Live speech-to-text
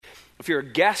you're a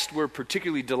guest, we're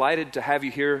particularly delighted to have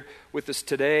you here with us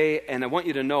today. And I want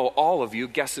you to know, all of you,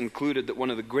 guests included, that one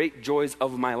of the great joys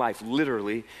of my life,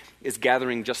 literally, is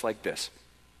gathering just like this.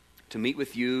 To meet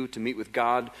with you, to meet with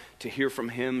God, to hear from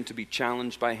Him, to be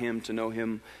challenged by Him, to know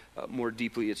Him more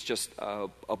deeply. It's just a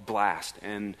blast.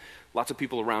 And lots of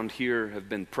people around here have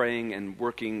been praying and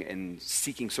working and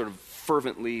seeking sort of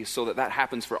fervently so that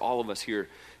happens for all of us here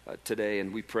today.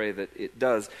 And we pray that it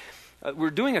does.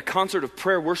 We're doing a concert of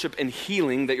prayer, worship, and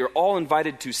healing that you're all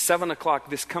invited to 7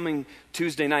 o'clock this coming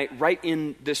Tuesday night right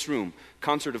in this room.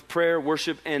 Concert of prayer,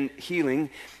 worship, and healing.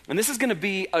 And this is going to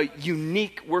be a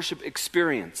unique worship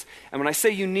experience. And when I say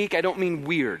unique, I don't mean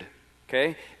weird.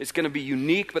 Okay? It's going to be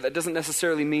unique, but that doesn't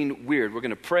necessarily mean weird. We're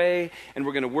going to pray and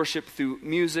we're going to worship through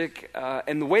music.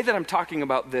 And the way that I'm talking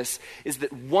about this is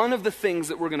that one of the things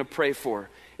that we're going to pray for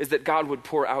is that God would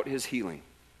pour out His healing.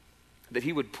 That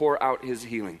He would pour out His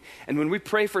healing. And when we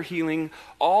pray for healing,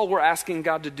 all we're asking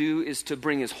God to do is to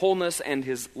bring His wholeness and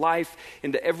His life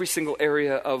into every single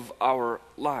area of our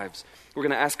lives. We're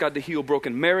going to ask God to heal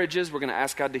broken marriages. We're going to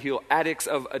ask God to heal addicts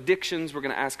of addictions. We're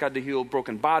going to ask God to heal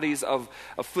broken bodies of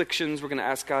afflictions. We're going to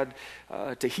ask God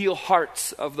to heal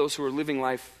hearts of those who are living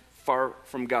life far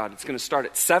from God. It's going to start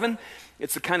at 7.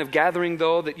 It's the kind of gathering,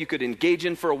 though, that you could engage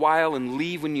in for a while and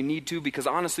leave when you need to, because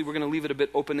honestly, we're going to leave it a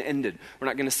bit open-ended. We're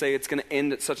not going to say it's going to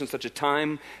end at such and such a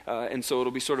time, and so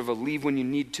it'll be sort of a leave when you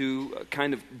need to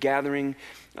kind of gathering.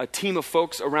 A team of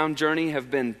folks around Journey have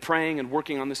been praying and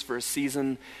working on this for a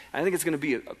season. I think it's going to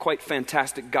be a quite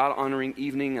fantastic, God-honoring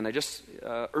evening, and I just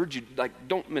urge you,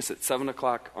 don't miss it, 7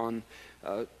 o'clock on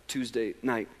Tuesday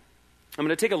night. I'm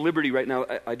going to take a liberty right now.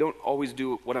 I don't always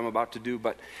do what I'm about to do,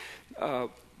 but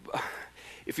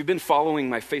if you've been following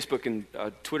my Facebook and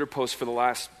Twitter posts for the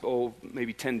last,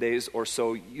 maybe 10 days or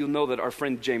so, you'll know that our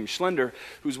friend James Schlender,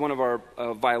 who's one of our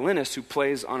violinists who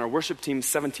plays on our worship team,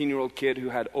 17-year-old kid who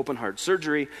had open heart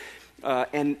surgery,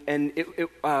 and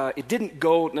it didn't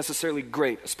go necessarily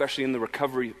great, especially in the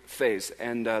recovery phase,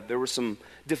 and there were some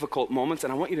difficult moments,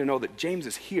 and I want you to know that James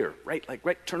is here, right,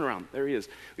 turn around, there he is.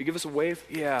 Will you give us a wave?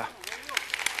 Yeah,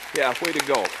 way to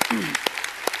go.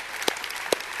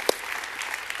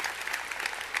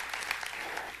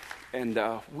 And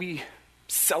we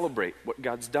celebrate what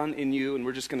God's done in you, and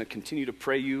we're just going to continue to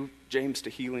pray you, James, to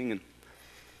healing, and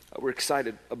we're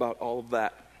excited about all of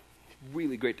that.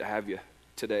 Really great to have you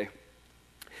today.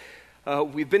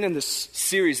 We've been in this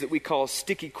series that we call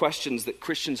Sticky Questions That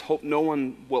Christians Hope No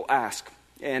One Will Ask,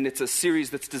 and it's a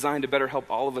series that's designed to better help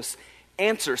all of us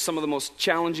answer some of the most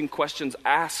challenging questions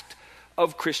asked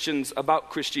of Christians about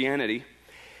Christianity.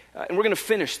 And we're going to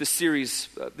finish this series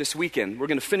this weekend. We're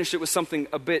going to finish it with something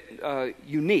a bit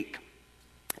unique.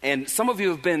 And some of you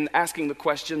have been asking the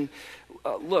question,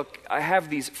 look, I have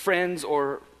these friends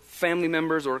or family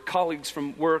members or colleagues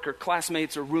from work or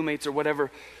classmates or roommates or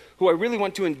whatever who I really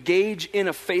want to engage in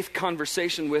a faith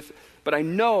conversation with, but I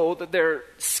know that they're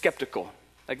skeptical.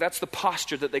 That's the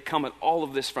posture that they come at all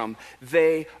of this from.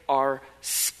 They are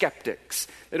skeptics.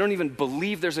 They don't even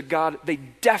believe there's a God. They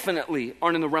definitely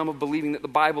aren't in the realm of believing that the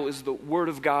Bible is the Word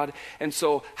of God. And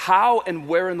so how and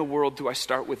where in the world do I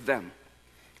start with them?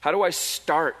 How do I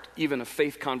start even a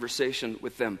faith conversation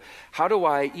with them? How do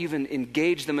I even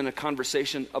engage them in a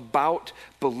conversation about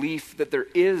belief that there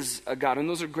is a God? And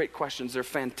those are great questions. They're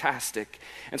fantastic.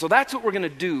 And so that's what we're going to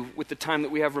do with the time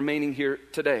that we have remaining here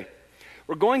today.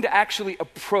 We're going to actually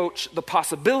approach the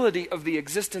possibility of the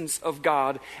existence of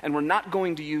God, and we're not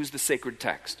going to use the sacred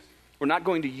text. We're not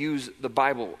going to use the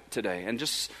Bible today. And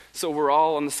just so we're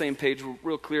all on the same page, we're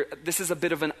real clear, this is a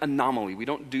bit of an anomaly. We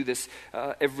don't do this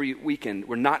every weekend.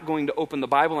 We're not going to open the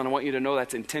Bible, and I want you to know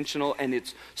that's intentional, and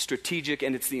it's strategic,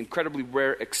 and it's the incredibly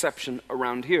rare exception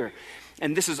around here.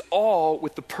 And this is all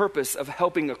with the purpose of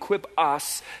helping equip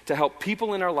us to help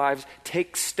people in our lives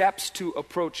take steps to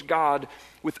approach God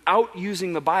without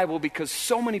using the Bible, because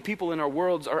so many people in our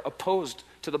worlds are opposed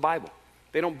to the Bible.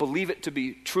 They don't believe it to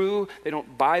be true. They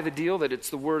don't buy the deal that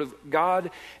it's the Word of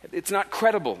God. It's not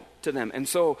credible to them. And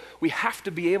so we have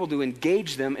to be able to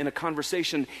engage them in a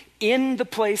conversation in the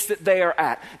place that they are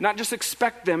at. Not just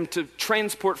expect them to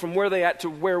transport from where they're at to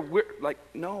where we're,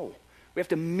 no. We have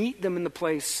to meet them in the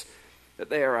place that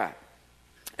they are at.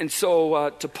 And so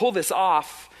to pull this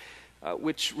off,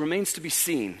 which remains to be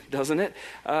seen, doesn't it?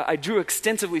 I drew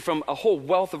extensively from a whole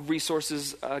wealth of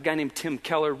resources. A guy named Tim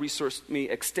Keller resourced me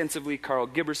extensively. Carl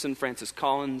Giberson, Francis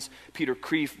Collins, Peter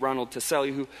Kreeft, Ronald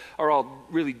Taselli, who are all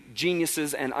really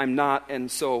geniuses, and I'm not.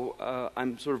 And so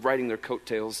I'm sort of riding their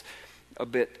coattails a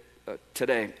bit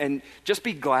today. And just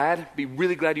be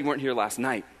really glad you weren't here last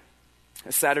night.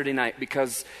 Saturday night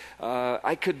because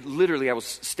I was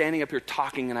standing up here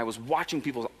talking and I was watching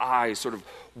people's eyes sort of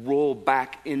roll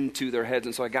back into their heads.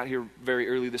 And so I got here very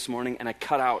early this morning and I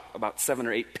cut out about 7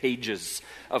 or 8 pages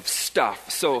of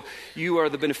stuff. So you are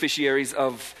the beneficiaries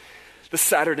of the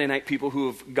Saturday night people who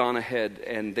have gone ahead,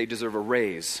 and they deserve a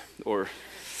raise or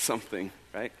something,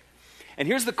 right? And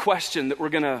here's the question that we're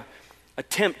going to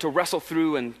attempt to wrestle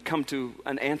through and come to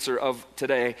an answer of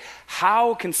today.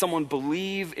 How can someone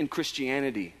believe in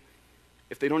Christianity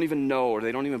if they don't even know or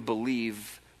they don't even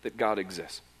believe that God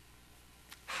exists?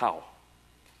 How?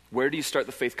 Where do you start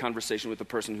the faith conversation with a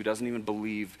person who doesn't even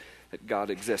believe that God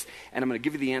exists? And I'm going to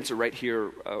give you the answer right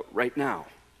here, right now.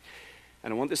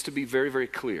 And I want this to be very, very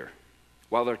clear.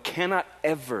 While there cannot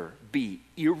ever be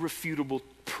irrefutable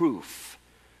proof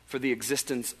for the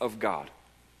existence of God,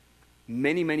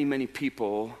 many, many, many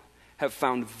people have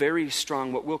found very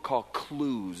strong, what we'll call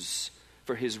clues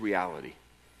for his reality.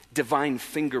 Divine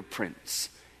fingerprints,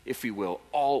 if you will,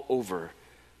 all over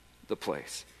the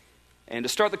place. And to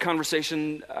start the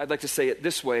conversation, I'd like to say it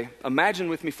this way. Imagine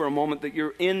with me for a moment that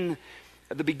you're in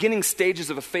the beginning stages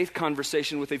of a faith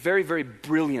conversation with a very, very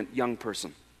brilliant young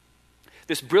person.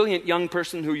 This brilliant young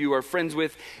person who you are friends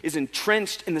with is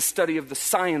entrenched in the study of the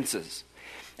sciences.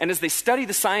 And as they study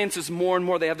the sciences more and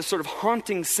more, they have this sort of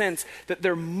haunting sense that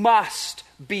there must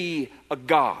be a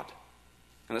God.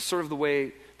 And that's sort of the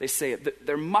way they say it, that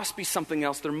there must be something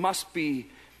else, there must be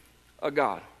a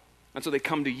God. And so they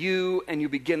come to you and you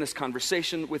begin this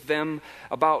conversation with them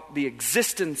about the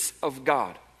existence of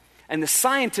God. And the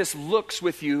scientist looks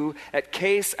with you at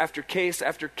case after case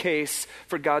after case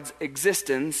for God's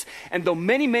existence. And though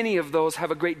many, many of those have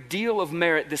a great deal of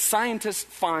merit, the scientist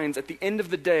finds at the end of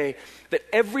the day that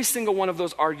every single one of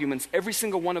those arguments, every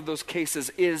single one of those cases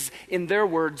is, in their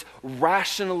words,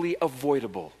 rationally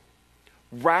avoidable.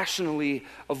 Rationally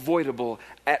avoidable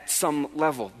at some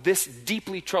level. This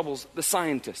deeply troubles the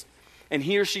scientist. And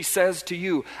he or she says to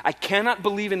you, I cannot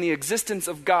believe in the existence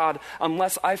of God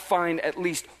unless I find at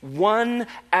least one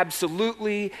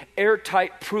absolutely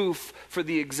airtight proof for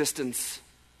the existence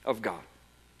of God.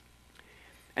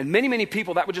 And many, many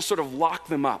people, that would just sort of lock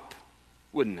them up,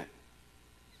 wouldn't it?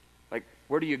 Like,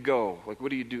 where do you go? Like,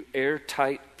 what do you do?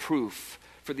 Airtight proof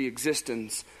for the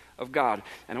existence of God.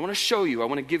 And I want to show you, I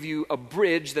want to give you a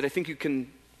bridge that I think you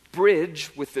can bridge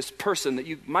with this person that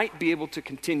you might be able to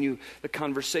continue the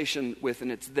conversation with, and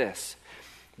it's this.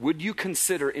 Would you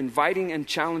consider inviting and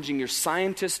challenging your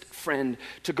scientist friend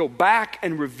to go back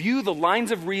and review the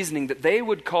lines of reasoning that they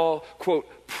would call,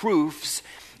 quote, proofs,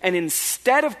 and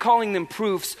instead of calling them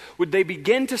proofs, would they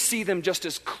begin to see them just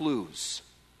as clues?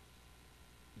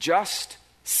 Just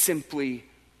simply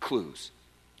clues.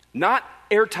 Not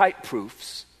airtight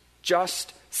proofs,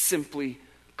 just simply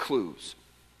clues.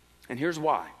 And here's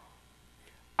why.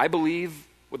 I believe,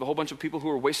 with a whole bunch of people who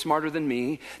are way smarter than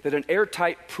me, that an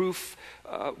airtight proof,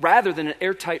 rather than an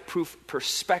airtight proof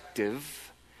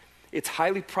perspective, it's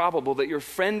highly probable that your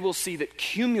friend will see that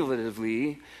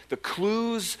cumulatively, the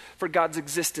clues for God's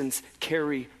existence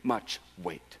carry much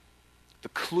weight. The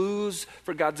clues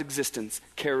for God's existence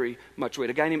carry much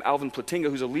weight. A guy named Alvin Plantinga,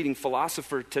 who's a leading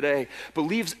philosopher today,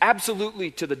 believes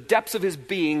absolutely to the depths of his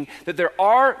being that there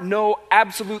are no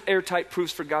absolute airtight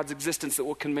proofs for God's existence that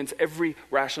will convince every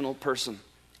rational person.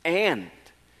 And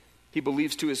he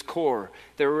believes to his core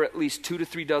there are at least 2 to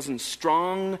 3 dozen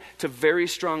strong to very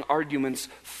strong arguments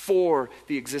for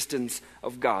the existence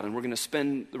of God. And we're going to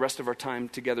spend the rest of our time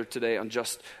together today on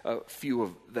just a few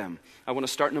of them. I want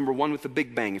to start number 1 with the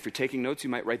Big Bang. If you're taking notes, you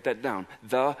might write that down.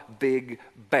 The Big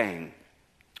Bang.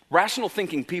 Rational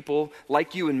thinking people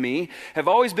like you and me have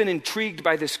always been intrigued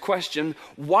by this question,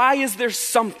 why is there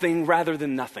something rather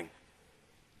than nothing?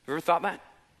 You ever thought that?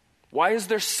 Why is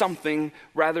there something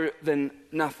rather than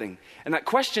nothing? And that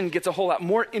question gets a whole lot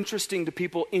more interesting to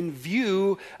people in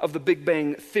view of the Big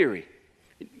Bang Theory.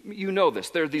 You know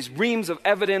this. There are these reams of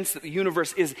evidence that the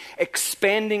universe is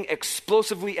expanding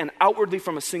explosively and outwardly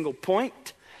from a single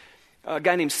point. A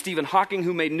guy named Stephen Hawking,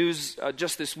 who made news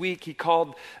just this week, he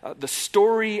called the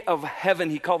story of heaven,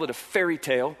 he called it a fairy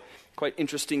tale. Quite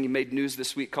interesting, he made news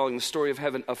this week calling the story of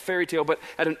heaven a fairy tale. But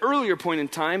at an earlier point in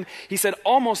time, he said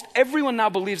almost everyone now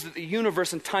believes that the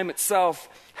universe and time itself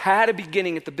had a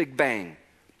beginning at the Big Bang.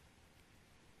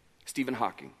 Stephen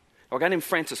Hawking. A guy named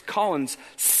Francis Collins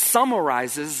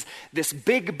summarizes this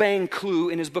Big Bang clue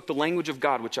in his book, The Language of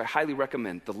God, which I highly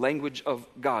recommend, The Language of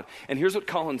God. And here's what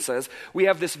Collins says. We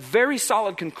have this very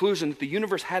solid conclusion that the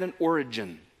universe had an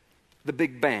origin, the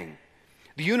Big Bang.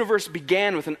 The universe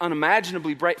began with an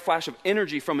unimaginably bright flash of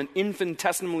energy from an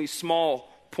infinitesimally small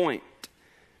point.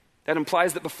 That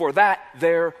implies that before that,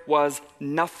 there was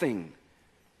nothing.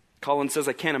 Collins says,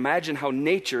 I can't imagine how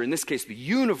nature, in this case the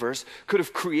universe, could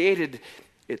have created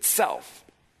itself.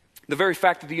 The very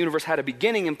fact that the universe had a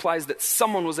beginning implies that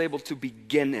someone was able to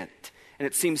begin it. And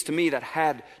it seems to me that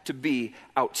had to be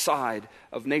outside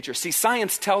of nature. See,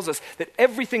 science tells us that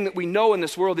everything that we know in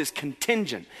this world is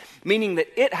contingent, meaning that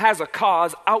it has a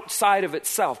cause outside of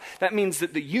itself. That means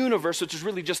that the universe, which is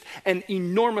really just an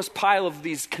enormous pile of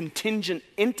these contingent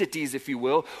entities, if you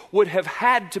will, would have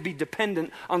had to be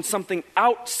dependent on something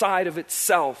outside of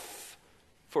itself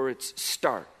for its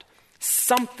start.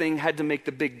 Something had to make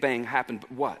the Big Bang happen,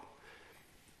 but what?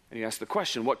 And you ask the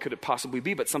question, what could it possibly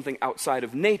be but something outside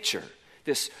of nature?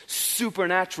 This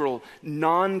supernatural,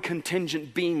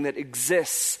 non-contingent being that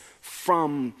exists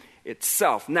from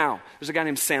itself. Now, there's a guy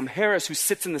named Sam Harris who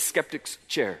sits in the skeptic's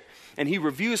chair, and he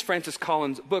reviews Francis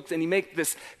Collins' books, and he makes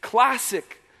this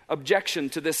classic objection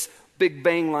to this Big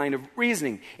Bang line of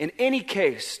reasoning. In any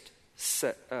case,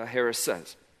 Harris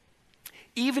says,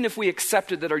 even if we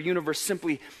accepted that our universe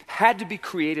simply had to be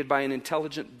created by an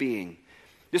intelligent being,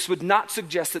 this would not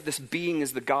suggest that this being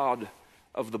is the God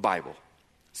of the Bible,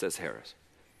 says Harris.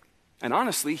 And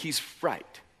honestly, he's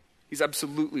right. He's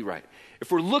absolutely right.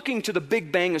 If we're looking to the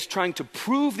Big Bang as trying to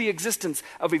prove the existence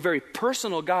of a very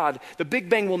personal God, the Big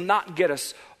Bang will not get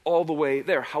us all the way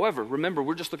there. However, remember,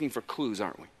 we're just looking for clues,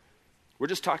 aren't we? We're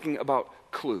just talking about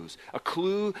clues. A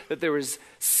clue that there is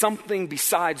something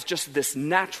besides just this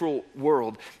natural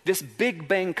world. This Big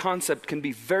Bang concept can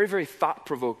be very, very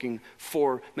thought-provoking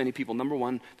for many people. Number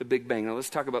one, the Big Bang. Now let's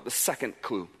talk about the second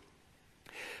clue.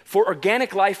 For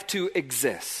organic life to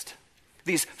exist,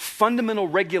 these fundamental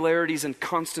regularities and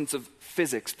constants of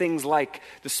physics, things like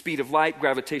the speed of light,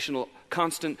 gravitational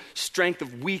constant, strength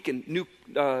of weak and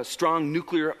strong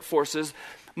nuclear forces,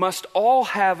 must all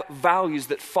have values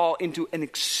that fall into an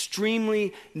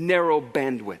extremely narrow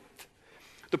bandwidth.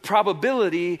 The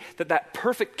probability that that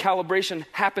perfect calibration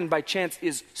happened by chance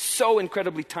is so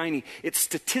incredibly tiny, it's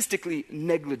statistically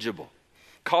negligible.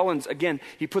 Collins, again,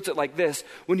 he puts it like this.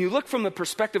 When you look from the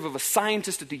perspective of a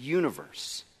scientist at the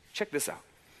universe, check this out.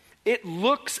 It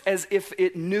looks as if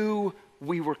it knew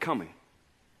we were coming.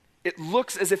 It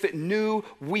looks as if it knew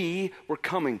we were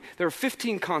coming. There are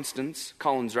 15 constants,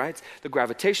 Collins writes, the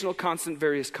gravitational constant,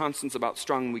 various constants about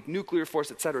strong and weak nuclear force,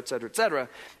 et cetera,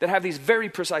 that have these very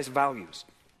precise values.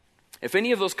 If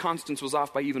any of those constants was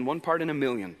off by even 1 part in a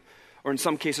million, or in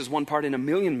some cases 1 part in a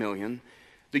million,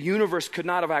 the universe could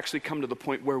not have actually come to the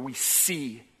point where we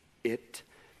see it.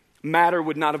 Matter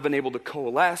would not have been able to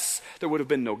coalesce. There would have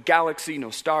been no galaxy,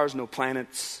 no stars, no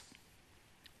planets,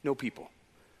 no people.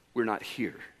 We're not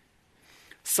here.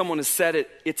 Someone has said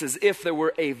it's as if there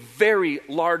were a very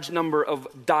large number of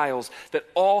dials that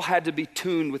all had to be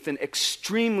tuned within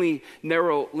extremely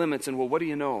narrow limits. And well, what do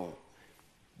you know?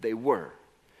 They were.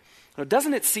 Now,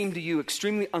 doesn't it seem to you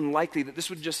extremely unlikely that this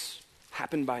would just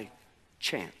happen by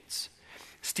chance?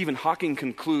 Stephen Hawking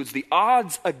concludes the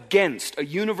odds against a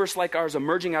universe like ours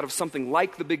emerging out of something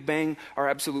like the Big Bang are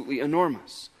absolutely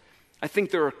enormous. I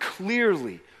think there are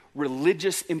clearly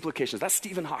religious implications. That's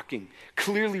Stephen Hawking.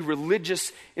 Clearly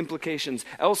religious implications.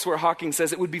 Elsewhere, Hawking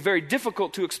says it would be very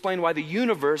difficult to explain why the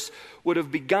universe would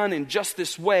have begun in just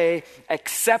this way,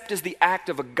 except as the act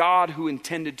of a God who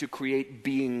intended to create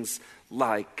beings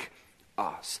like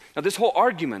us. Now, this whole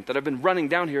argument that I've been running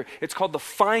down here, it's called the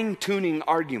fine-tuning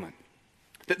argument.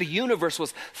 That the universe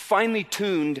was finely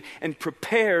tuned and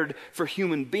prepared for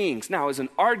human beings. Now, as an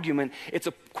argument, it's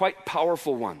a quite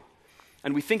powerful one.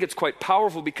 And we think it's quite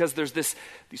powerful because there's these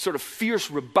sort of fierce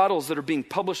rebuttals that are being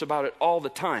published about it all the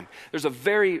time. There's a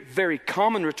very, very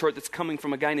common retort that's coming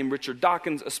from a guy named Richard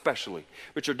Dawkins especially.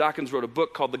 Richard Dawkins wrote a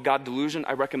book called The God Delusion.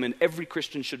 I recommend every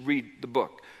Christian should read the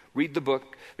book. Read the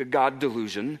book, The God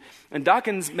Delusion. And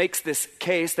Dawkins makes this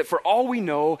case that for all we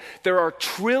know, there are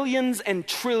trillions and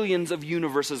trillions of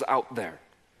universes out there.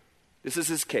 This is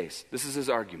his case. This is his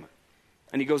argument.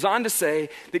 And he goes on to say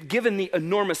that given the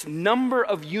enormous number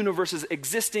of universes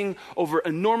existing over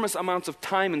enormous amounts of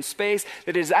time and space,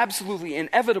 that it is absolutely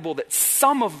inevitable that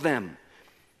some of them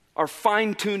are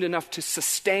fine-tuned enough to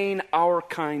sustain our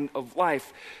kind of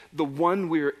life. The one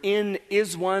we're in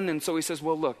is one, and so he says,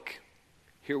 well, look,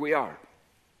 here we are.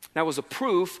 Now, as a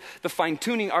proof, the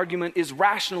fine-tuning argument is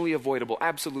rationally avoidable.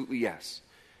 Absolutely, yes.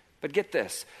 But get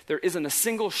this, there isn't a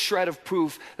single shred of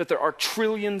proof that there are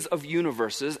trillions of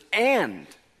universes, and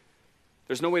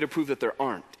there's no way to prove that there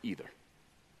aren't either.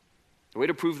 The way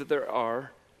to prove that there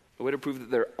are, the way to prove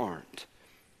that there aren't.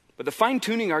 But the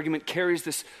fine-tuning argument carries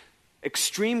this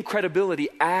extreme credibility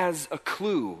as a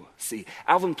clue. See,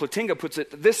 Alvin Plantinga puts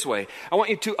it this way. I want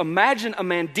you to imagine a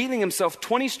man dealing himself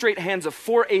 20 straight hands of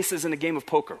 4 aces in a game of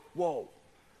poker. Whoa.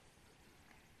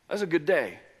 That's a good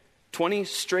day. 20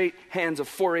 straight hands of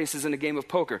 4 aces in a game of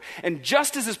poker. And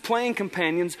just as his playing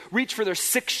companions reach for their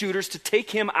 6-shooters to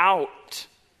take him out,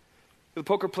 the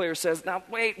poker player says, now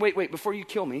wait, before you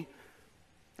kill me.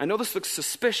 I know this looks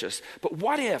suspicious, but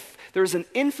what if there's an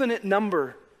infinite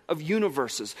number of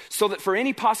universes so that for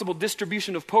any possible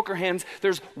distribution of poker hands,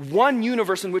 there's one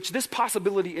universe in which this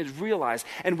possibility is realized,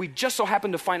 and we just so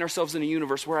happen to find ourselves in a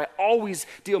universe where I always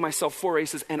deal myself 4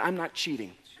 aces and I'm not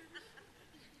cheating.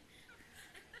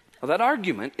 Well, that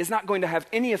argument is not going to have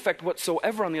any effect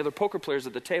whatsoever on the other poker players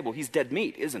at the table. He's dead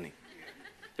meat, isn't he?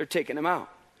 They're taking him out.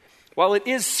 While it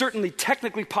is certainly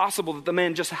technically possible that the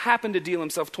man just happened to deal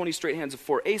himself 20 straight hands of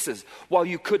 4 aces, while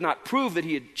you could not prove that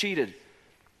he had cheated,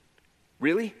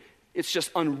 really, it's just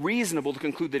unreasonable to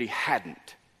conclude that he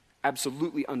hadn't.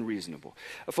 Absolutely unreasonable.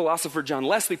 A philosopher, John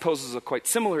Leslie, poses a quite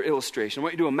similar illustration. I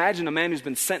want you to imagine a man who's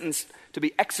been sentenced to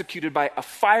be executed by a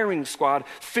firing squad,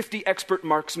 50 expert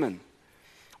marksmen.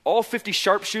 All 50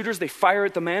 sharpshooters, they fire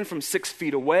at the man from 6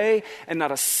 feet away, and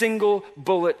not a single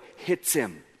bullet hits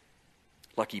him.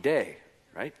 Lucky day,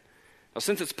 right? Now,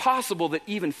 since it's possible that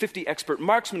even 50 expert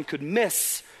marksmen could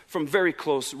miss from very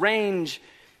close range,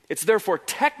 it's therefore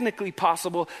technically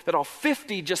possible that all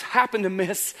 50 just happened to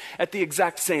miss at the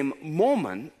exact same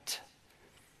moment.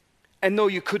 And though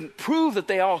you couldn't prove that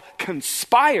they all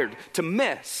conspired to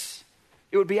miss,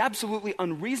 it would be absolutely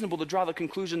unreasonable to draw the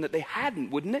conclusion that they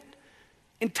hadn't, wouldn't it?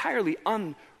 Entirely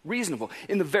unreasonable.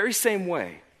 In the very same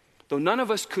way, though none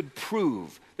of us could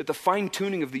prove that the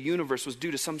fine-tuning of the universe was due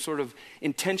to some sort of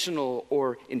intentional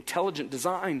or intelligent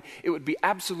design, it would be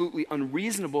absolutely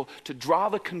unreasonable to draw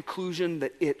the conclusion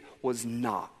that it was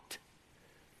not.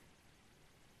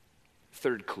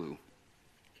 Third clue,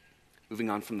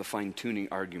 moving on from the fine-tuning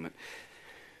argument.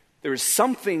 There is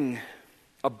something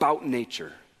about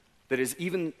nature that is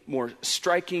even more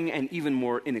striking and even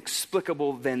more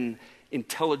inexplicable than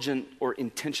intelligent or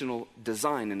intentional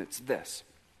design, and it's this.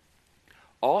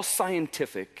 All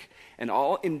scientific and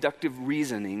all inductive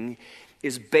reasoning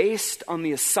is based on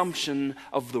the assumption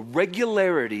of the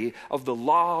regularity of the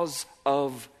laws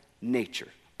of nature.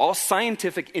 All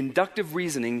scientific inductive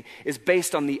reasoning is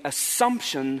based on the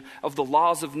assumption of the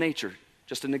laws of nature.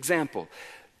 Just an example,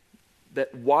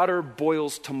 that water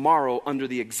boils tomorrow under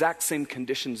the exact same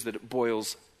conditions that it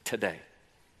boils today.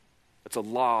 That's a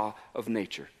law of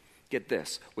nature. Get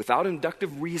this, without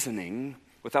inductive reasoning,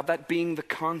 without that being the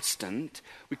constant,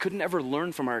 we couldn't ever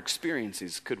learn from our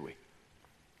experiences, could we?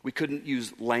 We couldn't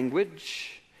use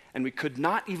language, and we could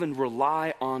not even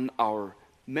rely on our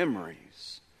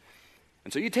memories.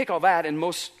 And so you take all that, and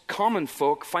most common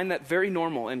folk find that very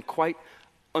normal and quite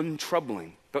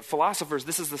untroubling. But philosophers,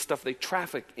 this is the stuff they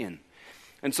traffic in.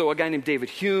 And so a guy named David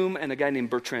Hume and a guy named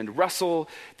Bertrand Russell,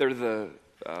 they're the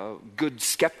good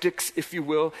skeptics, if you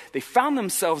will. They found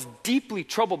themselves deeply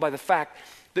troubled by the fact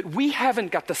that we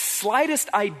haven't got the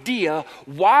slightest idea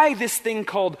why this thing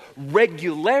called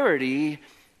regularity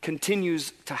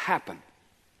continues to happen.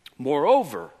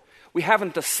 Moreover, we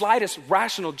haven't the slightest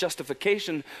rational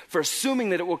justification for assuming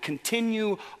that it will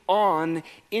continue on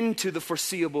into the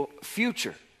foreseeable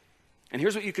future. And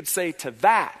here's what you could say to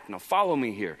that. Now follow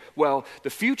me here. Well,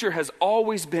 the future has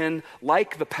always been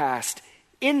like the past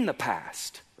in the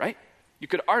past, right? You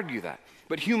could argue that.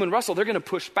 But Hume and Russell, they're going to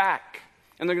push back.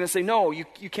 And they're going to say, no, you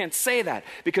can't say that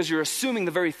because you're assuming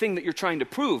the very thing that you're trying to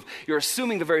prove. You're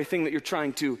assuming the very thing that you're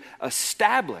trying to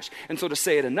establish. And so to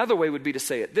say it another way would be to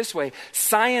say it this way.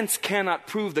 Science cannot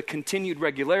prove the continued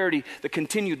regularity, the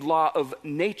continued law of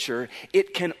nature.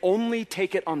 It can only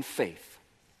take it on faith.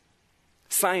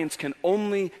 Science can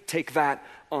only take that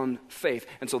on faith.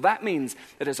 And so that means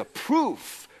that as a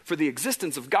proof for the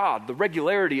existence of God, the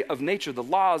regularity of nature, the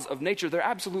laws of nature, they're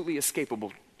absolutely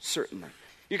escapable, certainly.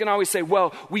 You can always say,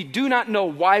 well, we do not know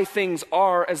why things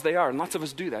are as they are. And lots of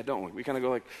us do that, don't we? We kind of go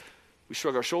like, we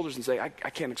shrug our shoulders and say, I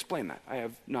can't explain that. I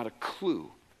have not a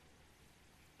clue.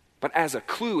 But as a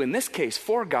clue, in this case,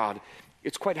 for God,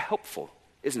 it's quite helpful,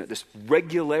 isn't it? This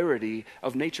regularity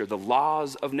of nature, the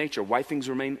laws of nature, why things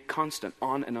remain constant,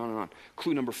 on and on and on.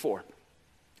 Clue number 4.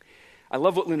 I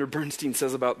love what Leonard Bernstein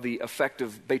says about the effect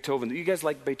of Beethoven. Do you guys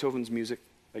like Beethoven's music?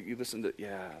 Like you listen to,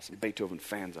 some Beethoven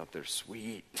fans out there,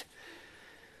 sweet.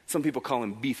 Some people call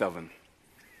him Beethoven.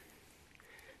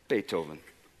 Beethoven.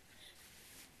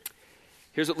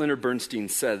 Here's what Leonard Bernstein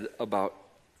said about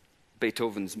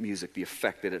Beethoven's music, the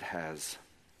effect that it has.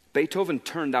 Beethoven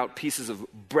turned out pieces of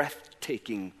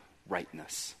breathtaking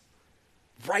rightness.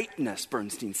 Rightness,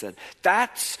 Bernstein said.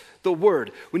 That's the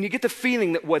word. When you get the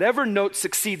feeling that whatever note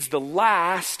succeeds the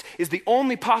last is the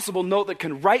only possible note that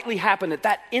can rightly happen at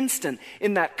that instant,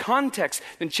 in that context,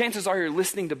 then chances are you're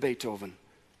listening to Beethoven.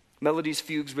 Melodies,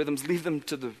 fugues, rhythms, leave them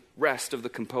to the rest of the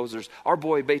composers. Our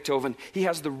boy Beethoven, he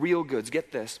has the real goods.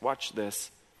 Get this, watch this.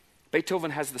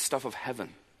 Beethoven has the stuff of heaven,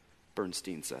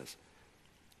 Bernstein says.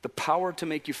 The power to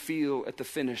make you feel at the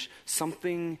finish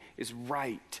something is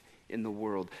right in the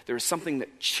world. There is something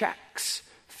that checks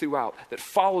throughout, that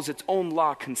follows its own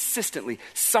law consistently,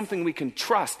 something we can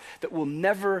trust that will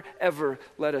never, ever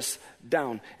let us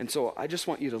down. And so I just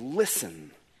want you to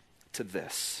listen to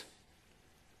this.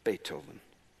 Beethoven.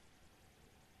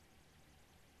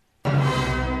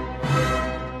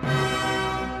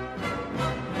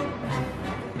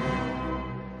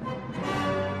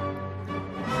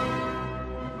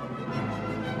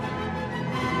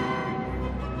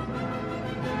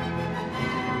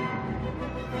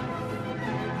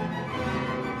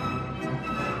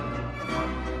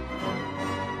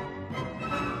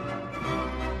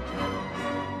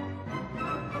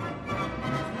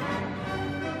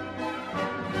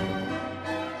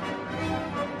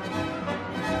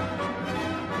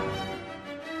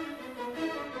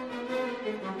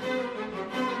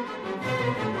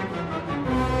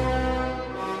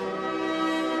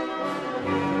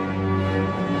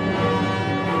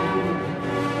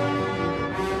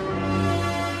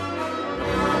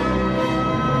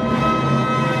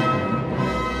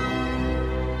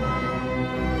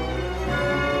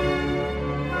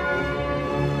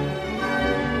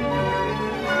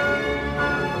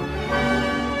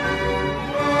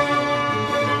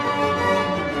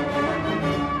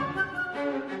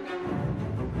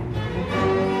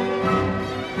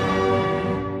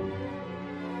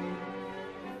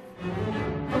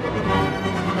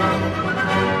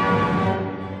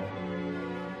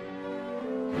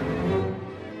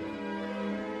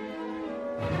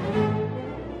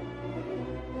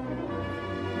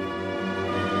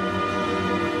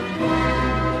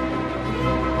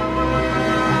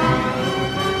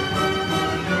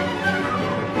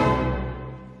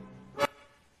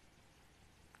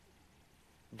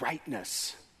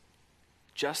 Rightness,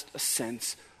 just a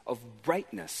sense of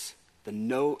rightness. The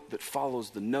note that follows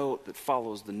the note that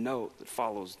follows the note that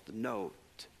follows the note.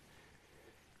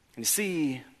 And you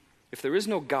see, if there is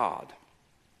no God,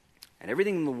 and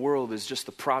everything in the world is just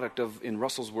the product of, in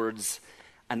Russell's words,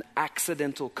 an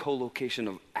accidental collocation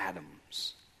of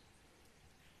atoms,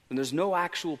 then there's no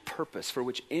actual purpose for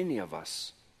which any of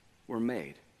us were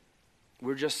made.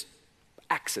 We're just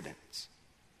accidents.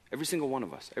 Every single one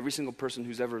of us, every single person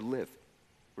who's ever lived,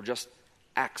 we're just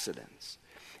accidents.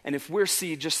 And if we're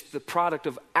just the product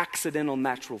of accidental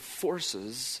natural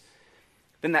forces,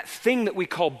 then that thing that we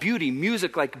call beauty,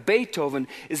 music like Beethoven,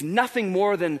 is nothing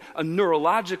more than a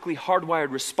neurologically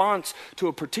hardwired response to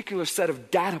a particular set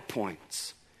of data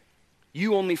points.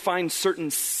 You only find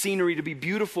certain scenery to be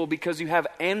beautiful because you have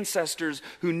ancestors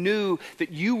who knew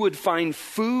that you would find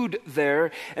food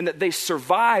there and that they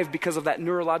survived because of that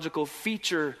neurological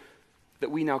feature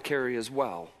that we now carry as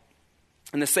well.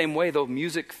 In the same way, though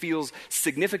music feels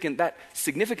significant, that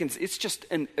significance, it's just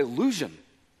an illusion,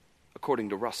 according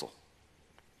to Russell.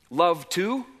 Love,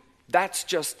 too, that's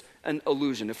just an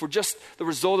illusion. If we're just the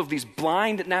result of these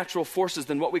blind natural forces,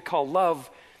 then what we call love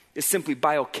is simply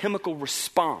biochemical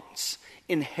response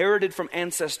inherited from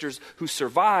ancestors who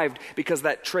survived because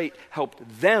that trait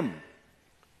helped them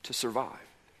to survive.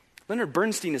 Leonard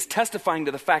Bernstein is testifying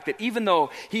to the fact that even though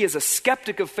he is a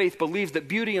skeptic of faith, believes that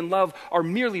beauty and love are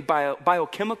merely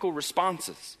biochemical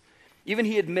responses. Even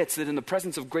he admits that in the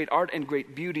presence of great art and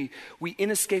great beauty, we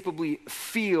inescapably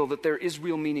feel that there is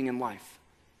real meaning in life,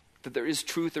 that there is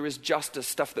truth, there is justice,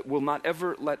 stuff that will not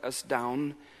ever let us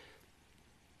down,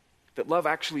 that love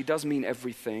actually does mean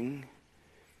everything.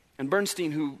 And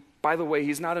Bernstein, who, by the way,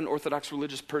 he's not an Orthodox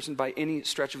religious person by any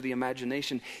stretch of the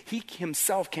imagination. He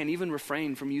himself can't even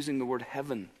refrain from using the word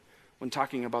heaven when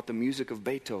talking about the music of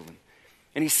Beethoven.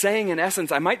 And he's saying, in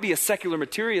essence, I might be a secular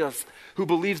materialist who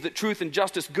believes that truth and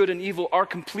justice, good and evil, are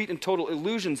complete and total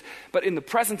illusions. But in the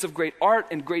presence of great art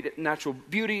and great natural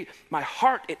beauty, my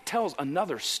heart, it tells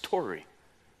another story.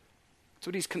 That's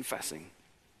what he's confessing.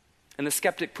 And the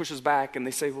skeptic pushes back and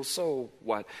they say, well, so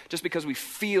what? Just because we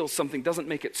feel something doesn't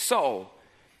make it so.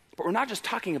 But we're not just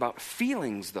talking about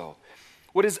feelings, though.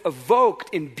 What is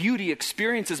evoked in beauty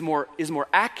experience is more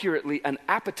accurately an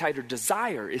appetite or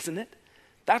desire, isn't it?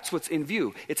 That's what's in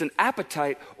view. It's an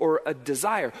appetite or a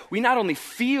desire. We not only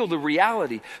feel the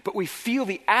reality, but we feel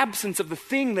the absence of the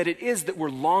thing that it is that we're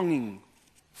longing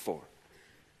for.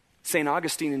 St.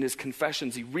 Augustine in his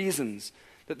Confessions, he reasons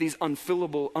that these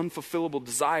unfulfillable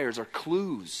desires are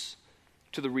clues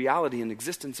to the reality and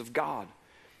existence of God.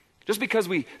 Just because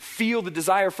we feel the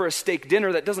desire for a steak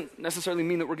dinner, that doesn't necessarily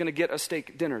mean that we're going to get a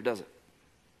steak dinner, does it?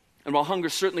 And while hunger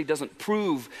certainly doesn't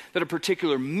prove that a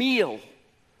particular meal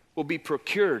will be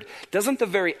procured, doesn't the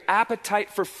very appetite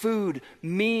for food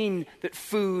mean that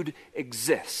food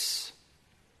exists?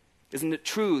 Isn't it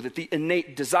true that the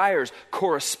innate desires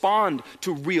correspond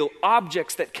to real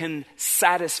objects that can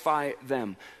satisfy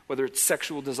them? Whether it's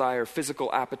sexual desire,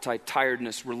 physical appetite,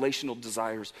 tiredness, relational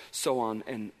desires, so on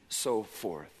and so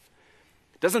forth.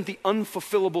 Doesn't the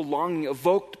unfulfillable longing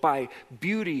evoked by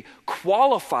beauty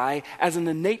qualify as an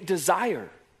innate desire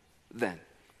then?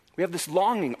 We have this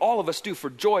longing, all of us do, for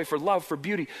joy, for love, for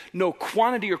beauty. No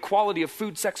quantity or quality of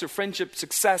food, sex, or friendship,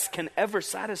 success can ever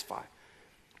satisfy.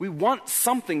 We want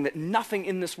something that nothing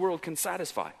in this world can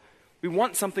satisfy. We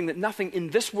want something that nothing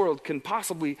in this world can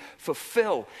possibly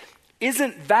fulfill.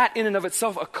 Isn't that in and of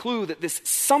itself a clue that this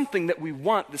something that we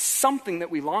want, this something that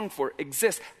we long for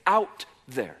exists out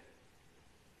there?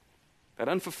 That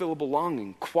unfulfillable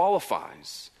longing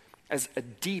qualifies as a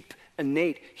deep,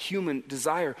 innate human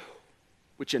desire,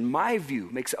 which in my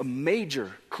view is a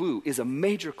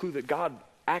major clue that God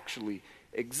actually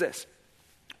exists.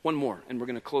 One more, and we're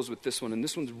going to close with this one, and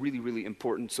this one's really, really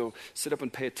important, so sit up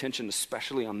and pay attention,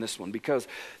 especially on this one, because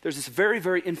there's this very,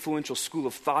 very influential school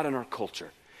of thought in our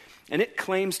culture, and it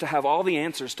claims to have all the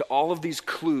answers to all of these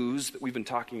clues that we've been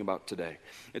talking about today.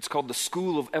 It's called the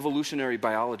School of Evolutionary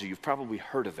Biology. You've probably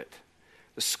heard of it.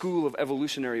 The School of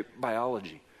Evolutionary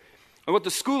Biology. And what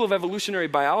the School of Evolutionary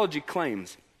Biology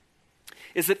claims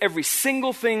is that every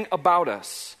single thing about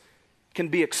us can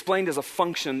be explained as a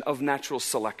function of natural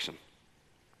selection.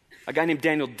 A guy named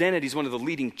Daniel Dennett, he's one of the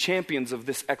leading champions of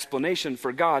this explanation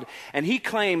for God, and he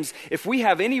claims if we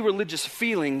have any religious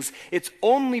feelings, it's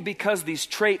only because these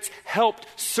traits helped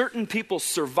certain people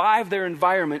survive their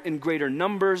environment in greater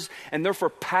numbers and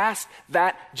therefore passed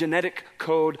that genetic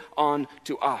code on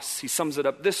to us. He sums it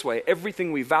up this way: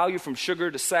 everything we value, from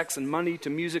sugar to sex and money to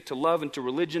music to love and to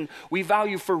religion, we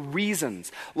value for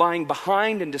reasons. Lying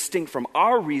behind and distinct from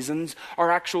our reasons are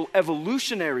actual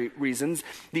evolutionary reasons,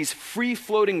 these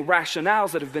free-floating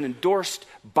rationales that have been endorsed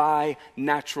by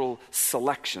natural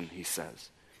selection, he says.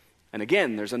 And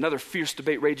again, there's another fierce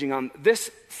debate raging on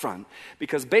this front,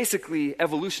 because basically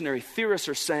evolutionary theorists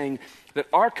are saying that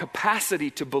our capacity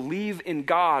to believe in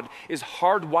God is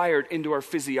hardwired into our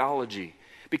physiology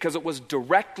because it was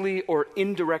directly or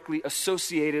indirectly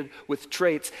associated with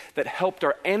traits that helped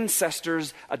our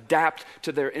ancestors adapt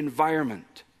to their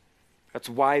environment. That's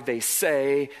why they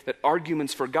say that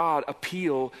arguments for God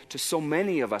appeal to so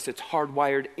many of us. It's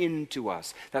hardwired into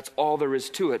us. That's all there is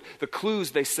to it. The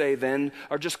clues, they say then,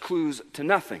 are just clues to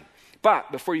nothing.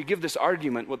 But before you give this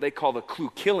argument, what they call the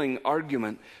clue-killing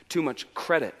argument, too much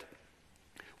credit,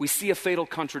 we see a fatal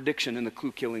contradiction in the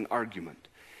clue-killing argument.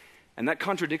 And that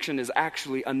contradiction is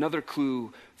actually another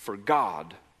clue for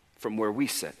God from where we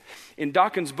sit. In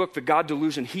Dawkins' book, The God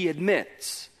Delusion, he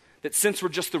admits that since we're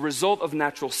just the result of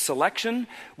natural selection,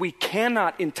 we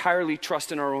cannot entirely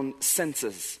trust in our own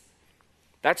senses.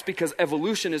 That's because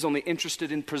evolution is only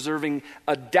interested in preserving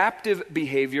adaptive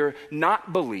behavior,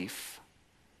 not belief.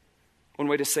 One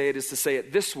way to say it is to say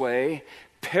it this way: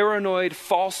 paranoid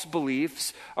false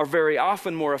beliefs are very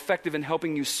often more effective in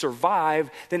helping you survive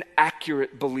than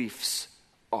accurate beliefs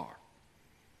are.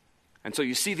 And so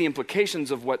you see the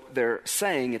implications of what they're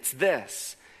saying. It's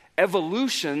this: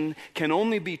 evolution can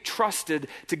only be trusted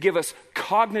to give us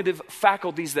cognitive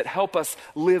faculties that help us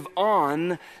live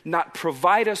on, not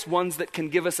provide us ones that can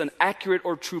give us an accurate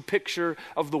or true picture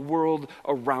of the world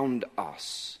around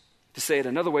us. To say it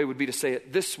another way would be to say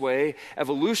it this way: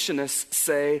 evolutionists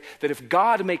say that if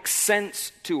God makes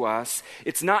sense to us,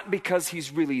 it's not because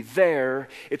he's really there,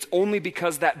 it's only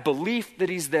because that belief that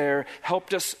he's there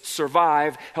helped us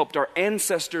survive, helped our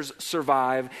ancestors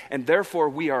survive, and therefore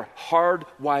we are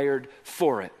hardwired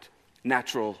for it.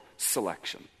 Natural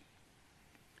selection.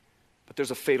 But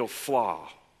there's a fatal flaw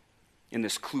in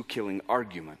this clue-killing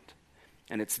argument,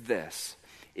 and it's this: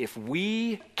 if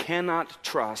we cannot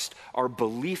trust our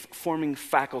belief-forming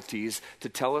faculties to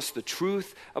tell us the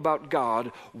truth about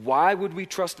God, why would we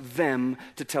trust them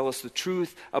to tell us the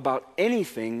truth about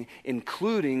anything,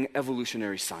 including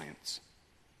evolutionary science?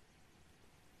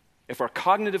 If our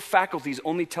cognitive faculties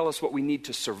only tell us what we need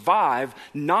to survive,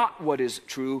 not what is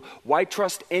true, why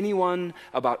trust anyone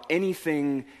about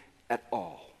anything at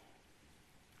all?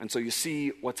 And so you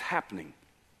see what's happening.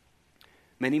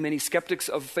 Many, many skeptics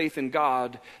of faith in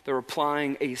God, they're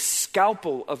applying a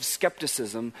scalpel of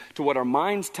skepticism to what our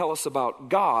minds tell us about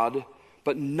God,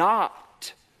 but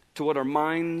not to what our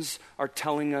minds are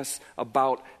telling us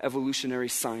about evolutionary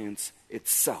science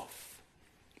itself.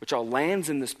 Which all lands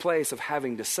in this place of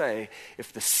having to say,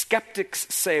 if the skeptics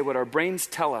say what our brains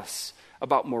tell us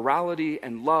about morality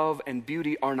and love and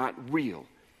beauty are not real,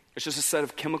 it's just a set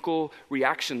of chemical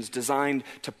reactions designed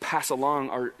to pass along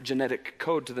our genetic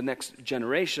code to the next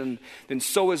generation, then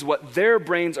so is what their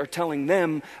brains are telling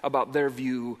them about their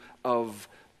view of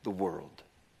the world.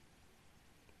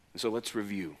 And so let's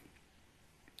review.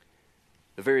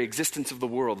 The very existence of the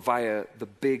world via the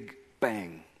Big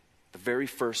Bang, the very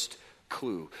first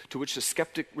clue, to which the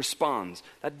skeptic responds,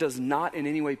 that does not in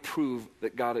any way prove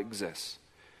that God exists.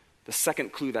 The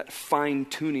second clue, that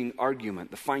fine-tuning argument,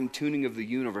 the fine-tuning of the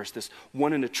universe, this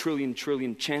 1 in a trillion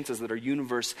chances that our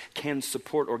universe can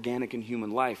support organic and human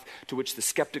life, to which the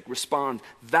skeptic responds,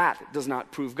 that does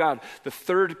not prove God. The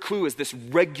third clue is this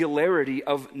regularity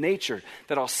of nature,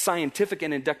 that all scientific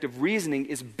and inductive reasoning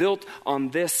is built on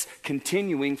this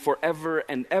continuing forever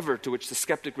and ever, to which the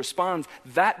skeptic responds,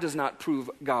 that does not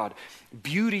prove God.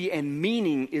 Beauty and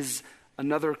meaning is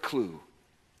another clue,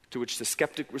 to which the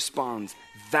skeptic responds,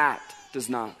 that does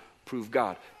not prove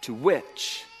God. To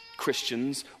which,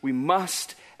 Christians, we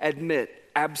must admit,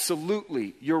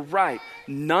 absolutely, you're right.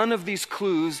 None of these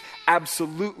clues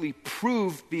absolutely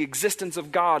prove the existence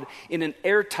of God in an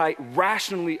airtight,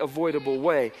 rationally avoidable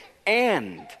way.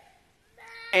 And,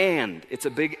 it's a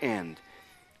big and,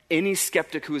 any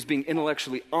skeptic who is being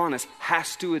intellectually honest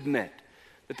has to admit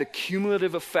that the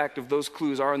cumulative effect of those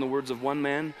clues are, in the words of one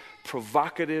man,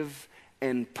 provocative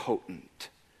and potent.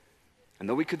 And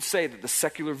though we could say that the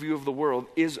secular view of the world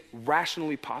is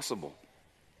rationally possible,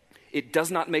 it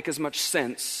does not make as much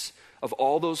sense of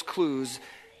all those clues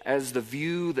as the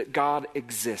view that God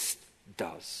exists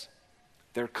does.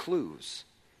 They're clues.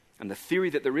 And the theory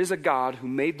that there is a God who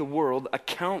made the world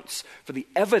accounts for the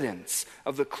evidence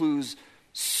of the clues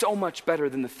so much better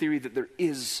than the theory that there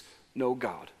is no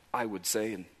God, I would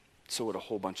say, and so would a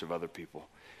whole bunch of other people.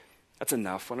 That's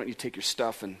enough. Why don't you take your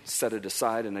stuff and set it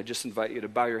aside? And I just invite you to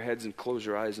bow your heads and close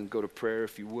your eyes and go to prayer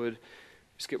if you would.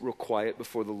 Just get real quiet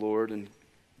before the Lord and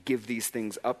give these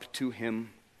things up to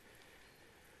Him.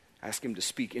 Ask Him to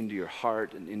speak into your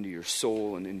heart and into your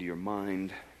soul and into your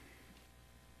mind.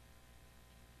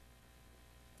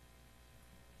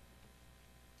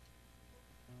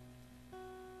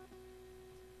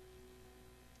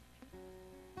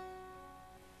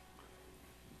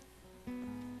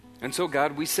 And so,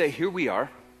 God, we say, here we are,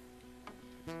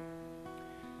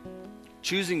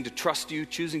 choosing to trust you,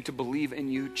 choosing to believe in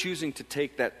you, choosing to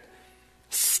take that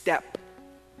step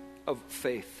of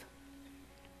faith,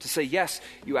 to say, yes,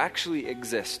 you actually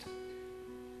exist,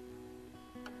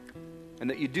 and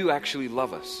that you do actually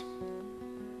love us,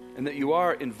 and that you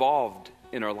are involved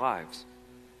in our lives,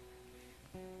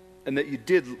 and that you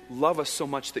did love us so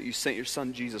much that you sent your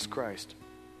Son, Jesus Christ,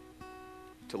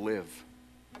 to live,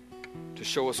 to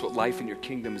show us what life in your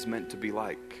kingdom is meant to be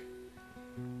like.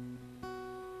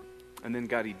 And then,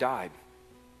 God, He died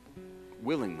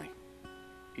willingly.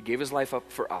 He gave His life up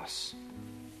for us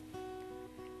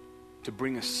to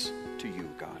bring us to you,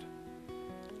 God,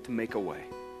 to make a way.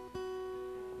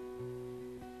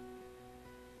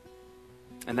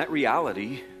 And that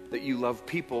reality that you love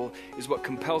people is what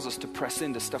compels us to press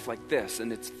into stuff like this.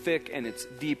 And it's thick and it's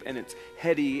deep and it's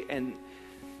heady and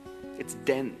it's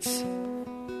dense.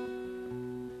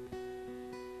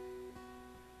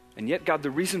 And yet, God, the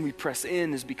reason we press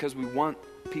in is because we want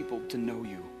people to know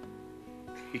you.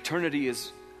 Eternity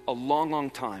is a long, long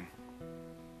time.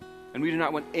 And we do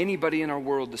not want anybody in our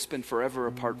world to spend forever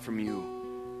apart from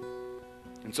you.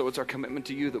 And so it's our commitment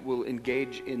to you that we'll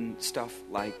engage in stuff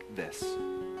like this.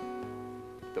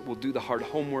 That we'll do the hard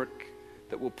homework,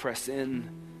 that we'll press in,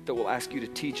 that we'll ask you to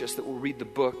teach us, that we'll read the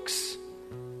books,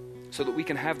 so that we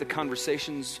can have the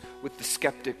conversations with the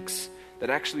skeptics that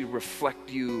actually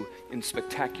reflect you in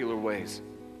spectacular ways.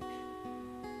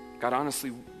 God,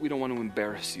 honestly, we don't want to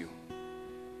embarrass you.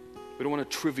 We don't want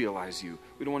to trivialize you.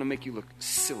 We don't want to make you look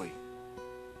silly.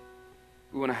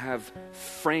 We want to have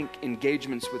frank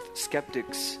engagements with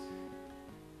skeptics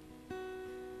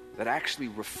that actually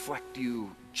reflect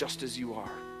you just as you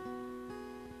are.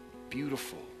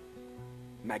 Beautiful,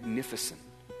 magnificent,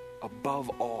 above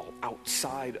all,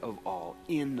 outside of all,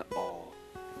 in all.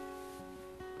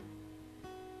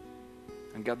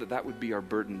 And God, that would be our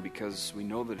burden because we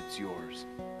know that it's yours.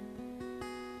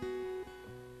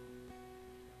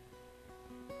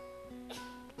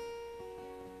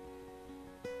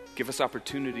 Give us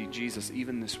opportunity, Jesus,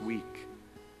 even this week,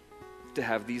 to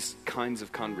have these kinds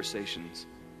of conversations.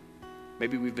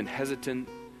 Maybe we've been hesitant.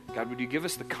 God, would you give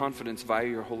us the confidence via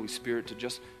your Holy Spirit to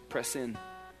just press in,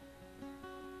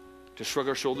 to shrug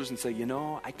our shoulders and say,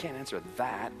 I can't answer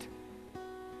that,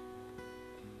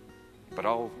 but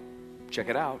I'll check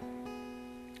it out.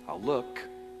 I'll look.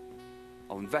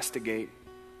 I'll investigate.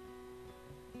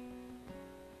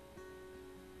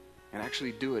 and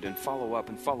actually do it and follow up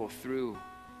and follow through,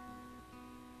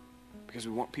 because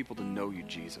we want people to know you,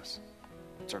 Jesus.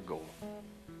 It's our goal.